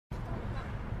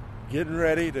getting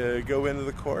ready to go into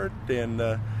the court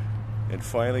and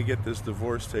finally get this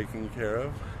divorce taken care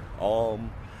of. All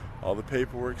the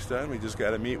paperwork's done. We just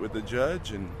got to meet with the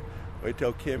judge and wait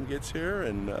till Kim gets here,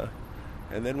 and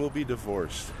then we'll be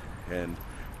divorced. And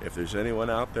if there's anyone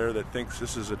out there that thinks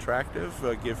this is attractive,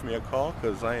 give me a call,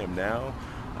 because I am now,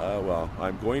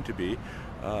 I'm going to be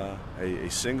a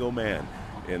single man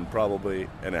in probably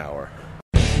an hour.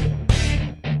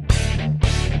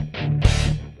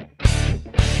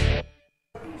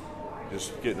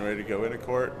 Just getting ready to go into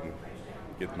court and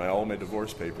get all my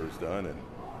divorce papers done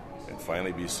and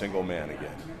finally be single man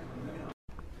again.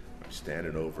 I'm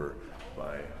standing over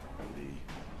by the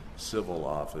civil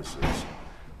offices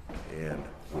and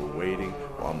we're waiting.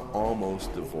 I'm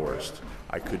almost divorced.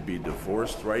 I could be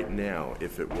divorced right now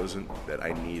if it wasn't that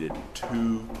I needed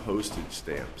 2 postage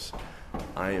stamps.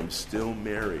 I am still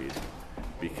married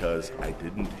because I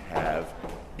didn't have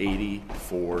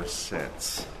 84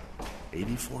 cents.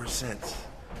 84 cents.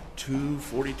 2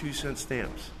 42-cent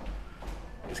stamps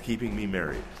is keeping me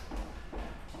married.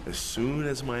 As soon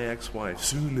as my ex-wife,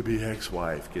 soon-to-be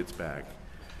ex-wife, gets back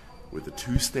with the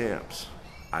 2 stamps,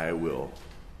 I will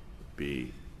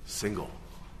be single,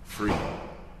 free,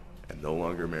 and no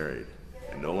longer married,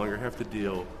 and no longer have to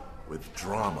deal with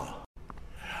drama.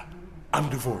 I'm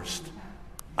divorced.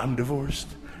 I'm divorced.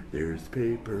 There's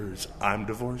papers. I'm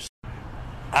divorced.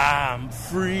 I'm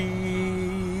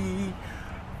free.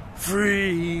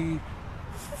 Free.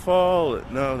 Fall.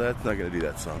 No, that's not going to do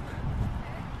that song.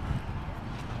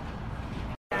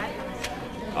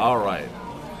 All right.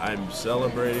 I'm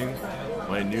celebrating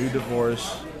my new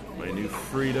divorce, my new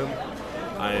freedom.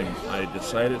 I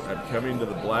decided I'm coming to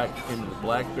the Black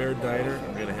Bear Diner.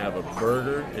 I'm going to have a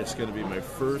burger. It's going to be my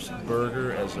first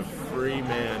burger as a free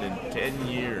man in 10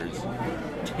 years.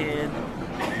 10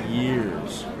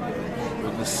 years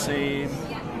with the same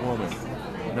woman.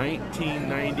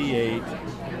 1998,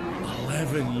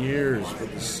 11 years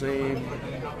with the same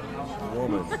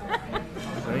woman.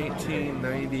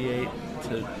 1998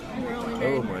 to,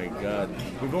 oh my God.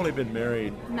 We've only been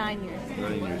married 9 years.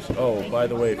 9 years. Oh, by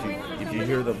the way, if you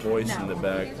hear the voice in the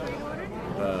back,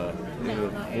 the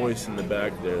voice in the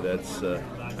back there,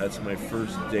 that's my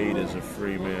first date as a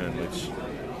free man,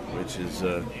 which is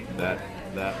that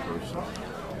person.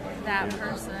 That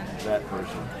person. That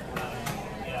person.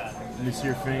 Let me see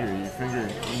your finger.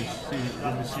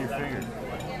 Let me see your finger.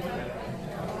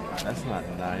 That's not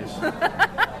nice.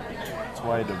 That's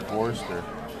why I divorced her.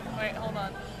 Wait, hold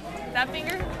on. That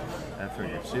finger? That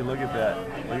finger. See, look at that.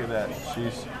 Look at that.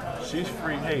 She's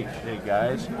free. Hey,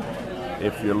 guys.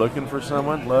 If you're looking for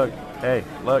someone, look. Hey,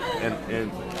 look.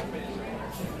 And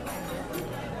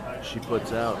she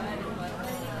puts out.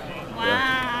 Wow.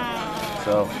 Yeah.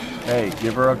 So, hey,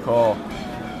 give her a call.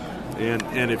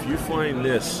 And if you find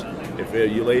this, if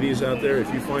you ladies out there,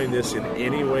 if you find this in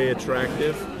any way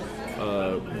attractive,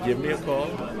 give me a call.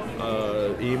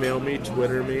 Email me,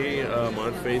 Twitter me. I'm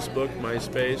on Facebook,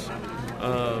 MySpace.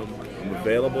 I'm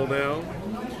available now.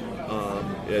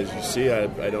 As you see,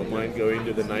 I don't mind going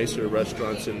to the nicer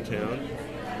restaurants in town.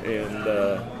 And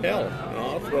hell,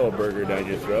 I'll throw a burger down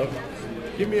your throat.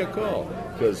 Give me a call,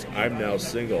 because I'm now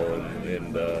single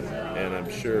and I'm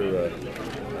sure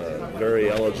very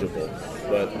eligible.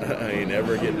 But I ain't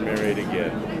ever getting married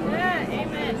again. Yeah,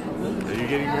 amen. Are you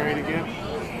getting married again?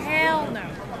 Hell no.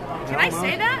 Can I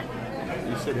say that?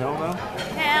 You said hell no?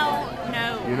 Hell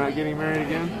no. You're not getting married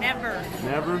again? Never.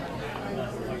 Never?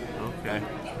 Okay.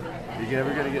 You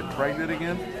ever gonna get pregnant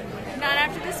again? Not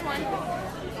after this one.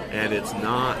 And it's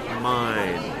not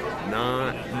mine.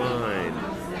 Not mine.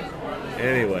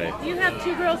 Anyway. You have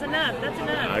 2 girls enough. That's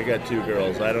enough. I got 2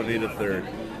 girls. I don't need a third.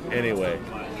 Anyway.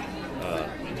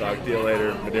 Talk to you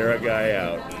later. Madera Guy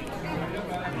out.